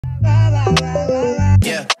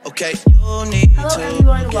Yeah, okay. Hello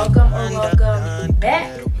everyone, welcome or welcome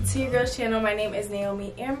back to your girl's channel. My name is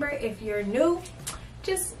Naomi Amber. If you're new,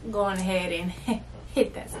 just go on ahead and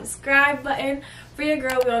hit that subscribe button. For your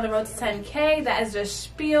girl, we're on the road to 10K. That is just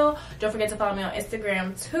spiel. Don't forget to follow me on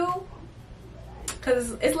Instagram too,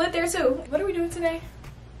 because it's lit there too. What are we doing today?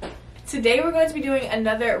 Today we're going to be doing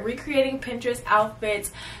another recreating Pinterest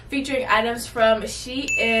outfits featuring items from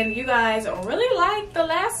SHEIN. You guys really liked the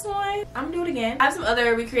last one. I'm gonna do it again. I have some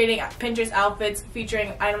other recreating Pinterest outfits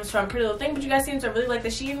featuring items from Pretty Little Thing, but you guys seem to really like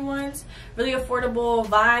the SHEIN ones. Really affordable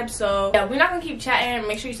vibe. So yeah, we're not gonna keep chatting.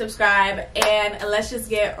 Make sure you subscribe and let's just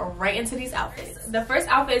get right into these outfits. The first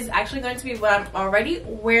outfit is actually going to be what I'm already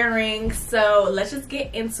wearing, so let's just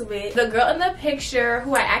get into it. The girl in the picture,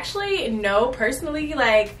 who I actually know personally,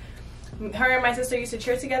 like, her and my sister used to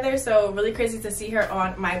cheer together, so really crazy to see her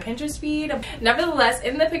on my Pinterest feed. Nevertheless,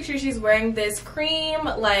 in the picture she's wearing this cream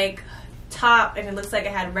like top, and it looks like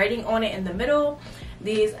it had writing on it in the middle.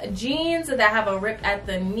 These jeans that have a rip at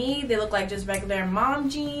the knee, they look like just regular mom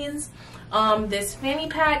jeans. This fanny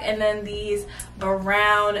pack, and then these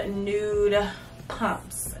brown nude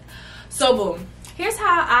pumps. So boom, here's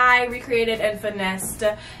how I recreated and finessed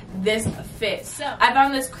this fit. So I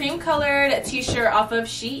found this cream colored t-shirt off of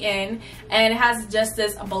SHEIN, and it has just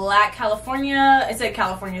this black California, it said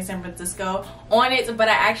California San Francisco on it, but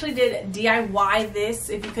I actually did DIY this,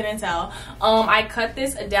 if you couldn't tell. I cut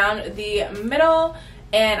this down the middle,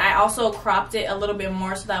 and I also cropped it a little bit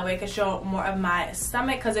more so that way I could show more of my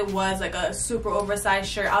stomach, because it was like a super oversized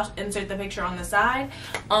shirt. I'll insert the picture on the side.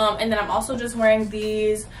 And then I'm also just wearing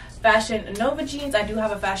these Fashion Nova jeans. I do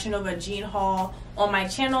have a Fashion Nova jean haul on my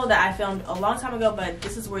channel that I filmed a long time ago, but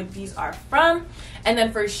this is where these are from. And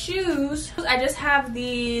then for shoes, I just have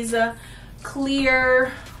these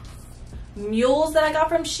clear mules that I got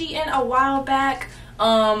from SHEIN a while back.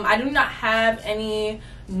 I do not have any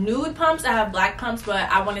nude pumps. I have black pumps, but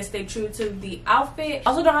I want to stay true to the outfit.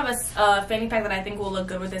 Also don't have a fanny pack that I think will look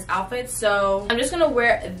good with this outfit, so I'm just gonna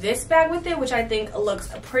wear this bag with it, which I think looks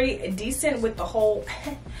pretty decent with the whole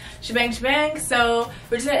shebang. So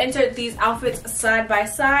we're just gonna insert these outfits side by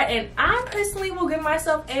side, and I personally will give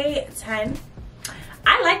myself a 10.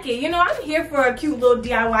 I like it. You know, I'm here for a cute little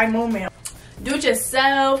DIY moment. Do it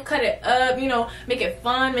yourself, cut it up, you know, make it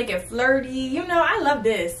fun, make it flirty. You know, I love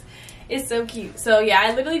this. It's so cute. So yeah,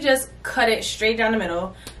 I literally just cut it straight down the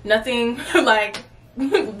middle. Nothing like,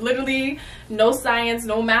 literally no science,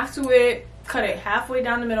 no math to it. Cut it halfway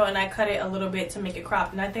down the middle, and I cut it a little bit to make it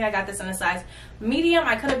cropped. And I think I got this in a size medium.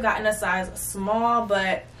 I could have gotten a size small,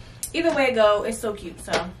 but either way it go, it's so cute.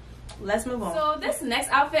 So let's move on. So this next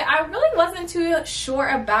outfit, I really wasn't too sure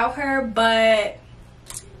about her, but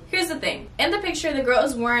here's the thing. In the picture, the girl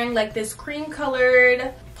is wearing like this cream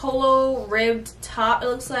colored polo ribbed top. It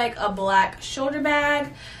looks like a black shoulder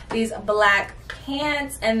bag, these black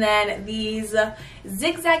pants, and then these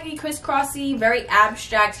zigzaggy, crisscrossy, very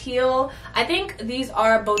abstract heel. I think these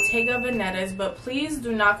are Bottega Veneta's, but please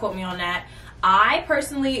do not quote me on that. I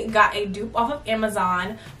personally got a dupe off of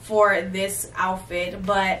Amazon for this outfit,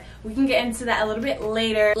 but we can get into that a little bit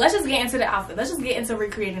later. Let's just get into the outfit. Let's just get into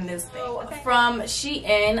recreating this thing. So, from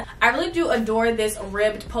SHEIN, I really do adore this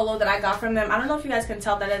ribbed polo that I got from them. I don't know if you guys can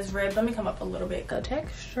tell that it's ribbed. Let me come up a little bit. Good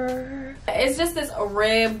texture. It's just this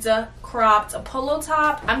ribbed, cropped polo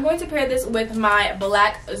top. I'm going to pair this with my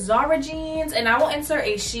black Zara jeans, and I will insert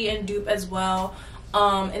a SHEIN dupe as well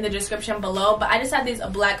in the description below, but I just have these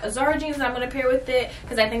black Zara jeans that I'm going to pair with it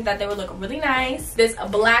because I think that they would look really nice. This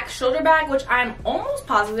black shoulder bag, which I'm almost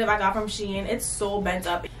positive I got from SHEIN. It's so bent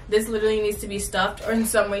up. This literally needs to be stuffed or in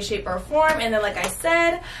some way, shape, or form. And then, like I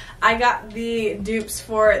said, I got the dupes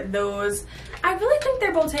for those. I really think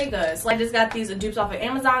they're Bottegas. Like, I just got these dupes off of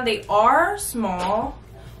Amazon. They are small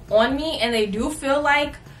on me, and they do feel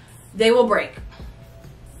like they will break.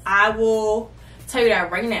 I will tell you that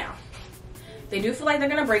right now. They do feel like they're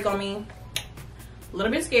gonna break on me. A little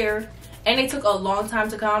bit scared. And they took a long time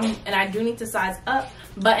to come, and I do need to size up.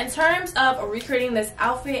 But in terms of recreating this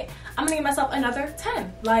outfit, I'm gonna give myself another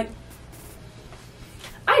 10. Like,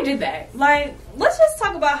 I did that. Like, let's just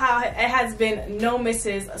talk about how it has been no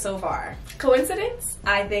misses so far. Coincidence?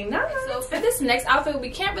 I think not. So for this next outfit,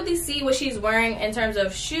 we can't really see what she's wearing in terms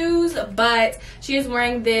of shoes, but she is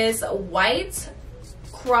wearing this white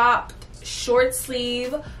cropped short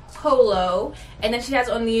sleeve polo, and then she has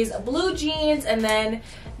on these blue jeans, and then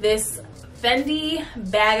this Fendi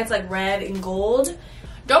bag. It's like red and gold.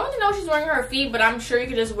 Don't really know what she's wearing on her feet, but I'm sure you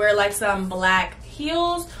could just wear like some black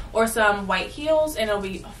heels or some white heels and it'll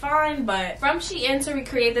be fine. But from SHEIN, to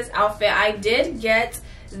recreate this outfit, I did get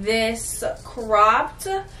this cropped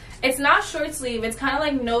It's not short sleeve. It's kind of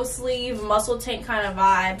like no sleeve, muscle tank kind of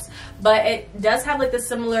vibes. But it does have like the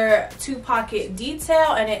similar 2-pocket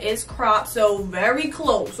detail, and it is cropped, so very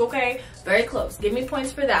close, okay? Very close. Give me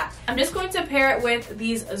points for that. I'm just going to pair it with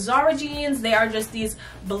these Zara jeans. They are just these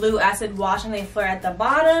blue acid wash, and they flare at the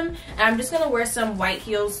bottom. And I'm just going to wear some white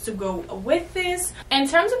heels to go with this. In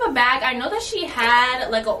terms of a bag, I know that she had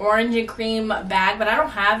like an orange and cream bag, but I don't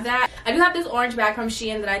have that. I do have this orange bag from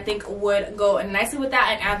SHEIN that I think would go nicely with that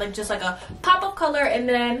and add like just like a pop of color. And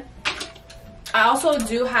then I also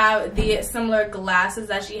do have the similar glasses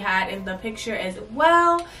that she had in the picture as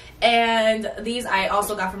well. And these I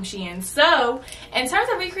also got from SHEIN. So in terms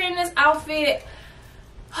of recreating this outfit,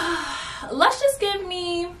 let's just give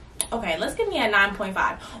me, okay, let's give me a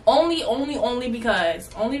 9.5. Only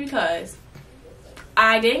because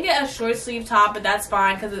I didn't get a short sleeve top, but that's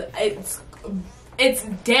fine because it's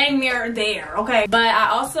dang near there, okay? But I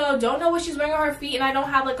also don't know what she's wearing on her feet, and I don't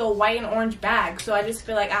have like a white and orange bag, so I just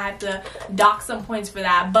feel like I have to dock some points for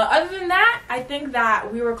that. But other than that, I think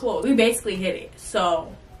that we were close. We basically hit it,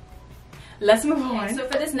 so let's move on. Okay, so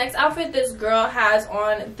for this next outfit, this girl has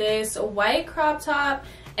on this white crop top,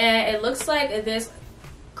 and it looks like this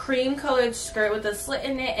cream colored skirt with a slit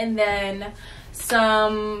in it, and then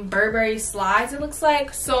some Burberry slides, it looks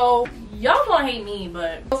like. So y'all gonna hate me,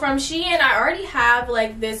 but from SHEIN, I already have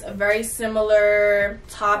like this very similar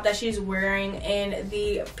top that she's wearing in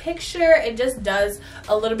the picture. It just does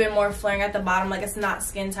a little bit more flaring at the bottom, like it's not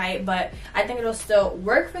skin tight, but I think it'll still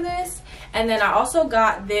work for this. And then I also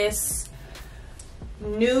got this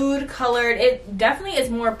nude colored, it definitely is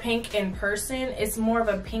more pink in person. It's more of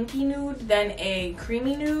a pinky nude than a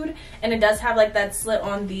creamy nude, and it does have like that slit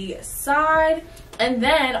on the side. And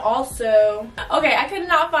then also, okay, I could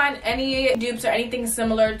not find any dupes or anything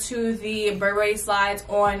similar to the Burberry slides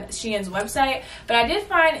on SHEIN's website, but I did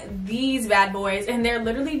find these bad boys, and they're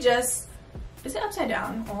literally just, is it upside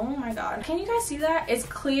down? Oh my god, can you guys see that? It's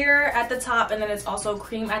clear at the top, and then it's also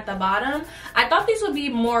cream at the bottom. I thought these would be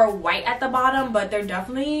more white at the bottom, but they're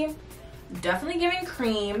definitely giving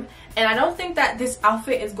cream. And I don't think that this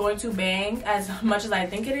outfit is going to bang as much as I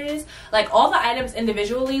think it is. Like all the items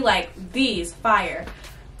individually, like these, fire,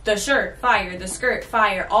 the shirt, fire, the skirt,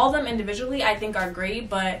 fire, all of them individually I think are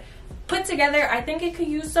great, but put together I think it could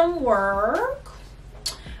use some work.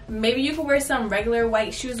 Maybe you could wear some regular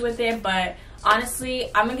white shoes with it, but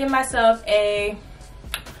honestly, I'm gonna give myself like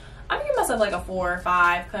a 4 or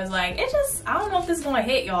 5, because like it just, I don't know if this is gonna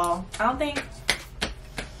hit, y'all. I don't think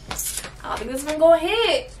this is gonna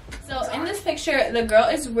hit. So in this picture, the girl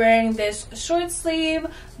is wearing this short sleeve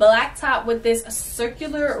black top with this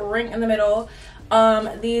circular ring in the middle,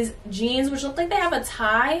 these jeans which look like they have a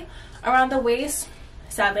tie around the waist.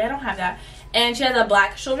 Sadly, I don't have that. And she has a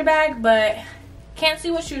black shoulder bag, but can't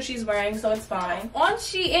see what shoes she's wearing, so it's fine. On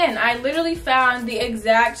SHEIN, I literally found the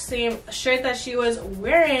exact same shirt that she was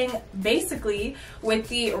wearing, basically, with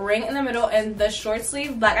the ring in the middle and the short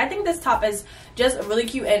sleeve black. I think this top is just really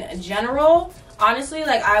cute in general. Honestly,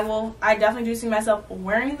 like I definitely do see myself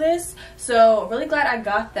wearing this, so really glad I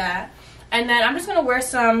got that. And then I'm just gonna wear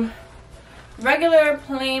some regular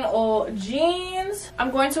plain old jeans.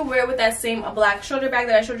 I'm going to wear it with that same black shoulder bag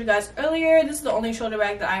that I showed you guys earlier. This is the only shoulder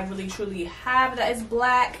bag that I really truly have that is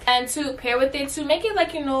black. And to pair with it, to make it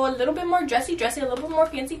like, you know, a little bit more dressy, a little bit more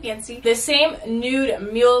fancy, the same nude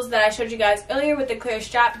mules that I showed you guys earlier with the clear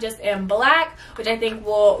strap, just in black, which I think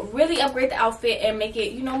will really upgrade the outfit and make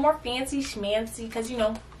it, you know, more fancy schmancy, because, you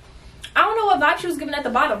know, I don't know what vibe she was giving at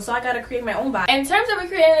the bottom, so I gotta create my own vibe. In terms of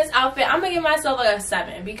recreating this outfit, I'm gonna give myself like a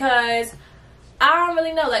 7, because I don't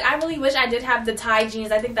really know. Like, I really wish I did have the tie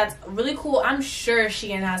jeans. I think that's really cool. I'm sure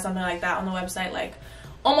SHEIN has something like that on the website, like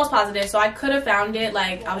almost positive. So I could have found it.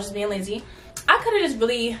 Like, I was just being lazy. I could have just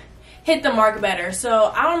really hit the mark better. So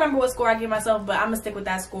I don't remember what score I gave myself, but I'm gonna stick with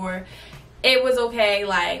that score. It was okay.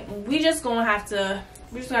 Like, we just gonna have to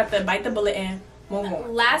bite the bullet and move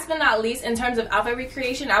on. Last but not least, in terms of outfit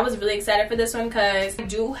recreation, I was really excited for this one because I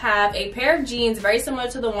do have a pair of jeans very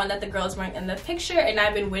similar to the one that the girl is wearing in the picture, and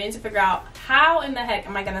I've been waiting to figure out how in the heck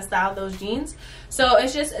am I gonna style those jeans. So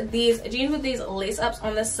it's just these jeans with these lace ups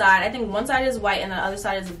on the side. I think one side is white and the other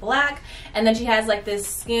side is black, and then she has like this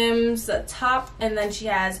Skims top, and then she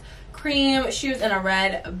has cream shoes and a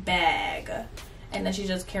red bag. And then she's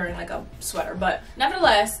just carrying like a sweater. But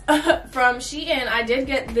nevertheless, from SHEIN, I did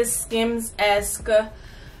get this Skims-esque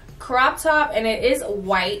crop top, and it is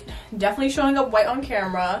white, definitely showing up white on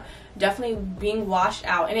camera, definitely being washed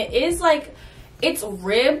out. And it is like, it's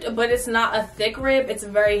ribbed, but it's not a thick rib, it's a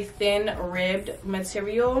very thin ribbed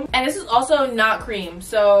material. And this is also not cream,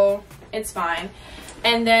 so it's fine.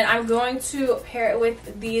 And then I'm going to pair it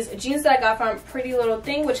with these jeans that I got from Pretty Little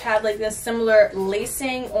Thing, which have like this similar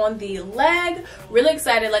lacing on the leg. Really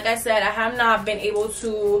excited. Like I said, I have not been able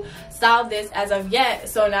to style this as of yet,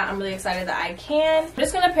 so now I'm really excited that I can. I'm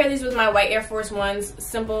just gonna pair these with my white Air Force Ones,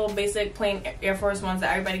 simple, basic, plain Air Force Ones that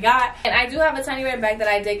everybody got. And I do have a tiny red bag that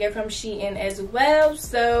I did get from SHEIN as well.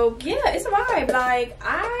 So yeah, it's a vibe. Like,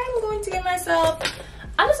 I'm going to give myself,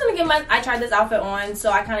 I tried this outfit on,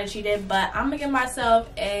 so I kind of cheated, but I'm gonna give myself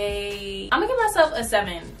a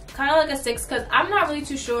 7, kind of like a 6, because I'm not really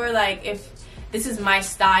too sure like if this is my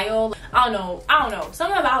style. I don't know,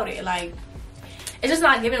 something about it, like, it's just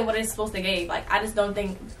not giving what it's supposed to give. Like, I just don't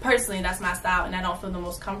think personally that's my style, and I don't feel the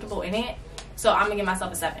most comfortable in it. So I'm gonna give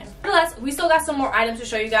myself a 7. Nevertheless, we still got some more items to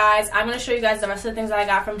show you guys. I'm gonna show you guys the rest of the things that I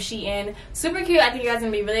got from SHEIN. Super cute. I think you guys are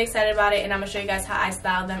gonna be really excited about it, and I'm gonna show you guys how I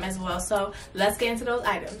styled them as well. So let's get into those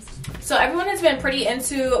items. So everyone has been pretty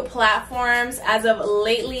into platforms as of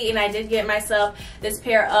lately, and I did get myself this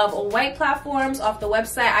pair of white platforms off the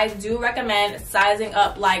website. I do recommend sizing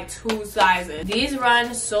up like 2 sizes. These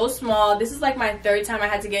run so small. This is like my 3rd time I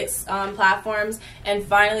had to get platforms, and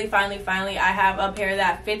finally I have a pair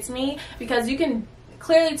that fits me, because you can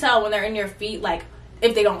clearly tell when they're in your feet, like,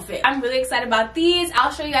 if they don't fit. I'm really excited about these.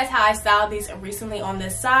 I'll show you guys how I styled these recently on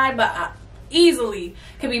this side, but easily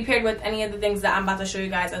can be paired with any of the things that I'm about to show you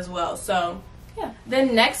guys as well. So yeah, the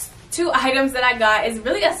next 2 items that I got is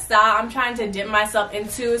really a style I'm trying to dip myself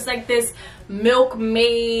into. It's like this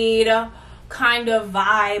milkmaid kind of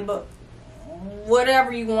vibe,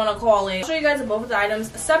 whatever you want to call it. I'll show you guys both of the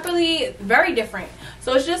items separately, very different.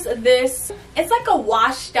 So it's just this, it's like a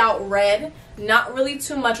washed out red, not really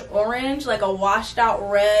too much orange, like a washed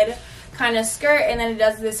out red kind of skirt, and then it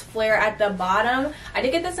does this flare at the bottom. I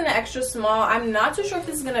did get this in an extra small. I'm not too sure if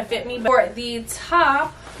this is gonna fit me, but for the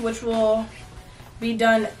top, which will be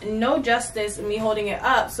done no justice me holding it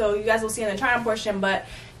up, so you guys will see in the try on portion, but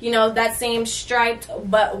you know, that same striped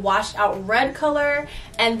but washed out red color,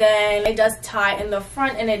 and then it does tie in the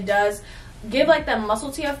front, and it does give like the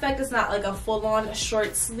muscle tee effect. It's not like a full-on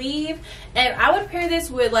short sleeve, and I would pair this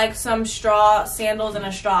with like some straw sandals and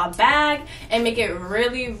a straw bag and make it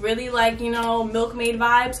really like, you know, milkmaid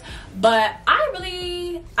vibes. But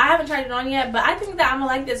I haven't tried it on yet, but I think that I'm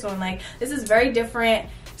gonna like this one. Like, this is very different,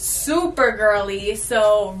 super girly,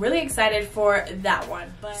 so really excited for that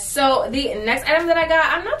one. So the next item that I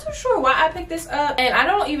got, I'm not too sure why I picked this up, and I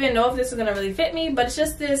don't even know if this is gonna really fit me, but it's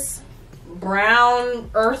just this brown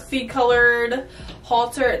earthy colored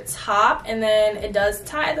halter top, and then it does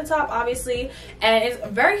tie at the top obviously, and it's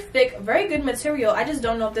very thick, very good material. I just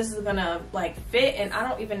don't know if this is gonna like fit, and I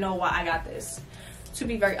don't even know why I got this, to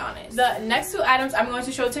be very honest. The next 2 items I'm going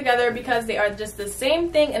to show together because they are just the same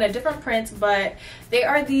thing in a different print, but they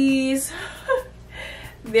are these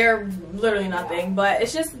they're literally nothing, but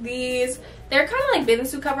it's just these. They're kind of like bathing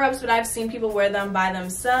suit cover-ups, but I've seen people wear them by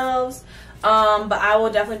themselves. But I will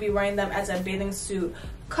definitely be wearing them as a bathing suit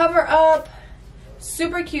cover-up.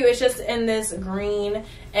 Super cute. It's just in this green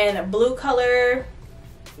and blue color,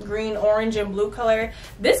 green, orange, and blue color.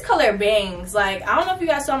 This color bangs. Like, I don't know if you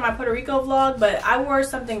guys saw my Puerto Rico vlog, but I wore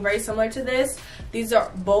something very similar to this. These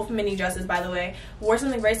are both mini dresses, by the way. Wore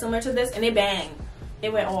something very similar to this, and it banged.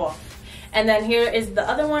 It went off. And then here is the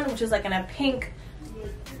other one, which is like in a pink,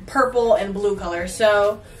 purple, and blue color.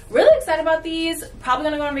 So really excited about these. Probably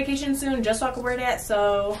gonna go on vacation soon just so I can wear that.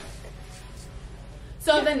 So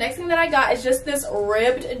the next thing that I got is just this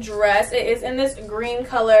ribbed dress. It is in this green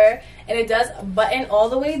color, and it does button all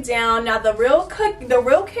the way down. Now the real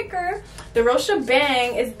kicker, the real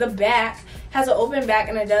shebang is the back. Has an open back,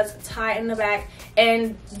 and it does tie in the back.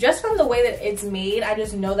 And just from the way that it's made, I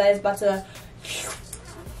just know that it's about to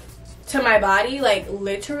my body, like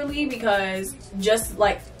literally, because just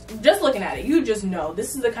looking at it, you just know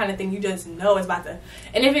this is the kind of thing you just know is about to,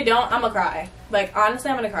 and if it don't, I'm gonna cry. Like,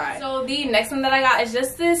 honestly, I'm gonna cry. So the next one that I got is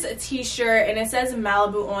just this t-shirt, and it says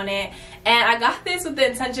Malibu on it, and I got this with the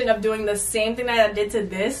intention of doing the same thing that I did to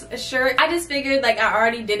this shirt. I just figured, like, I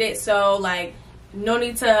already did it, so like, no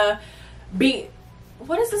need to be,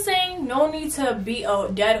 what is the saying? No need to beat a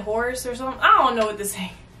dead horse or something. I don't know what this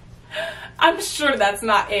saying. I'm sure that's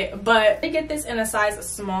not it, but I get this in a size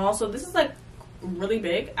small, so this is like really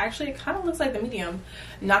big. Actually, it kind of looks like the medium,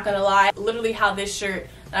 not gonna lie. Literally how this shirt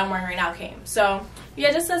that I'm wearing right now came. So yeah,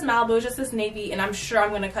 it just says Malibu, just this navy, and I'm sure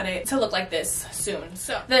I'm gonna cut it to look like this soon.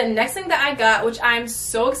 So the next thing that I got, which I'm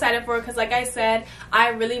so excited for, because like I said, I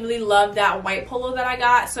really love that white polo that I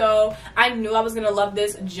got, so I knew I was gonna love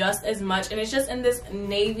this just as much. And it's just in this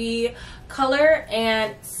navy color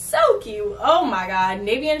and so cute. Oh my god,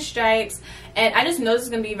 navy and stripes. And I just know this is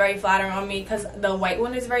going to be very flattering on me because the white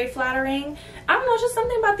one is very flattering. I don't know, just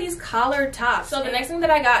something about these collared tops. So the next thing that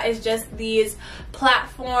I got is just these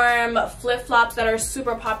platform flip-flops that are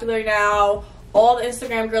super popular now. All the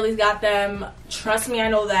Instagram girlies got them. Trust me, I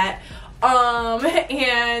know that.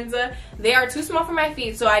 And they are too small for my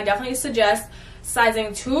feet, so I definitely suggest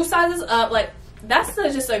sizing 2 sizes up. Like, that's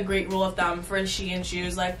just a great rule of thumb for SHEIN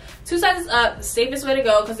shoes. Like, 2 sizes up, the safest way to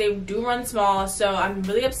go, because they do run small. So I'm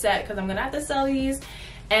really upset because I'm gonna have to sell these,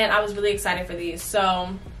 and I was really excited for these. So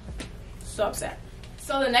upset.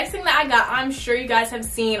 So the next thing that I got, I'm sure you guys have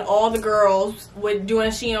seen all the girls with doing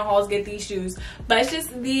SHEIN hauls get these shoes, but it's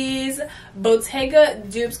just these Bottega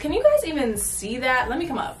dupes. Can you guys even see that? Let me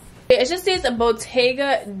come up. It's just these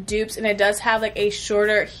Bottega dupes, and it does have like a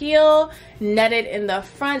shorter heel, netted in the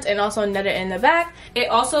front and also netted in the back. It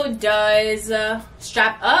also does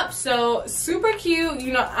strap up, so super cute.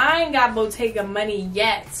 You know, I ain't got Bottega money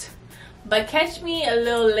yet, but catch me a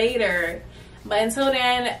little later. But until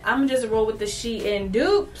then, I'm just roll with the SHEIN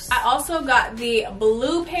dupes. I also got the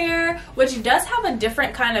blue pair, which does have a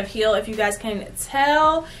different kind of heel, if you guys can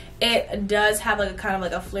tell. It does have like a kind of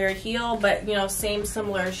like a flared heel, but you know, same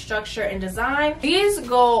similar structure and design. These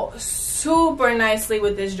go super nicely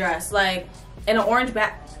with this dress, like in an orange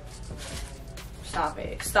back. Stop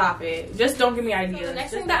it, just don't give me ideas. So the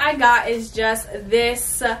next thing that I got is just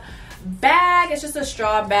this bag. It's just a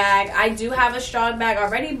straw bag. I do have a straw bag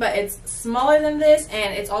already, but it's smaller than this,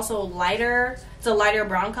 and it's also lighter. It's a lighter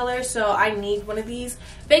brown color, so I need one of these.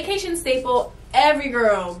 Vacation staple. Every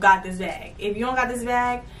girl got this bag. If you don't got this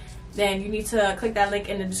bag, then you need to click that link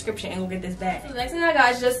in the description and go get this bag. So the next thing I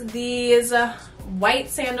got is just these white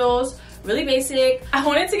sandals. Really basic. I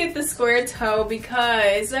wanted to get the square toe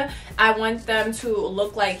because I want them to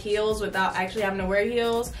look like heels without actually having to wear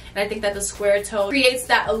heels, and I think that the square toe creates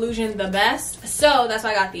that illusion the best. So that's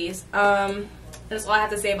why I got these. That's all I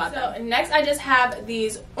have to say about them. So next I just have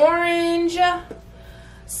these orange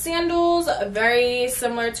sandals, very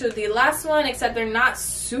similar to the last one, except they're not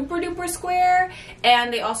super duper square,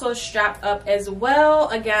 and they also strap up as well.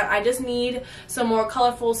 Again, I just need some more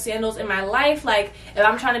colorful sandals in my life. Like, if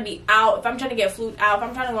I'm trying to be out, if I'm trying to get flued out, if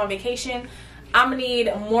I'm trying to go on vacation, I'm gonna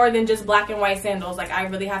need more than just black and white sandals. Like, I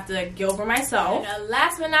really have to go over myself. And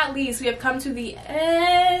last but not least, we have come to the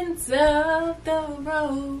end of the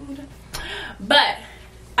road, but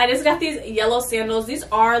I just got these yellow sandals. These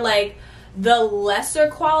are like the lesser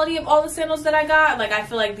quality of all the sandals that I got. Like, I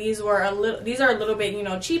feel like these are a little bit, you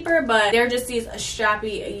know, cheaper, but they're just these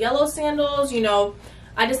strappy yellow sandals. You know,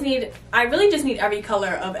 I really just need every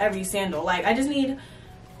color of every sandal. Like, I just need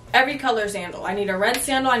every color sandal. I need a red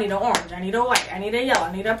sandal, I need an orange, I need a white, I need a yellow,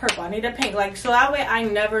 I need a purple, I need a pink. Like, so that way I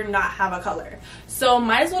never not have a color. So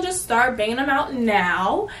might as well just start banging them out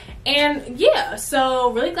now. And yeah,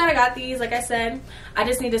 so really glad I got these. Like I said, I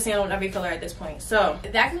just need a sandal in every color at this point. So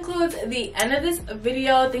that concludes the end of this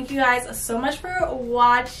video. Thank you guys so much for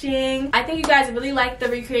watching. I think you guys really like the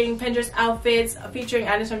recreating Pinterest outfits featuring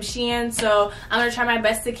items from SHEIN, so I'm gonna try my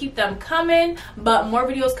best to keep them coming, but more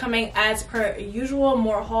videos coming as per usual.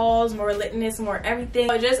 More hauls, more litness, more everything.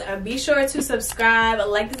 So just be sure to subscribe,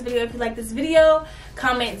 like this video if you like this video,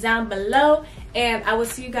 comment down below, and I will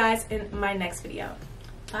see you guys in my next video.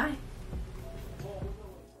 Bye.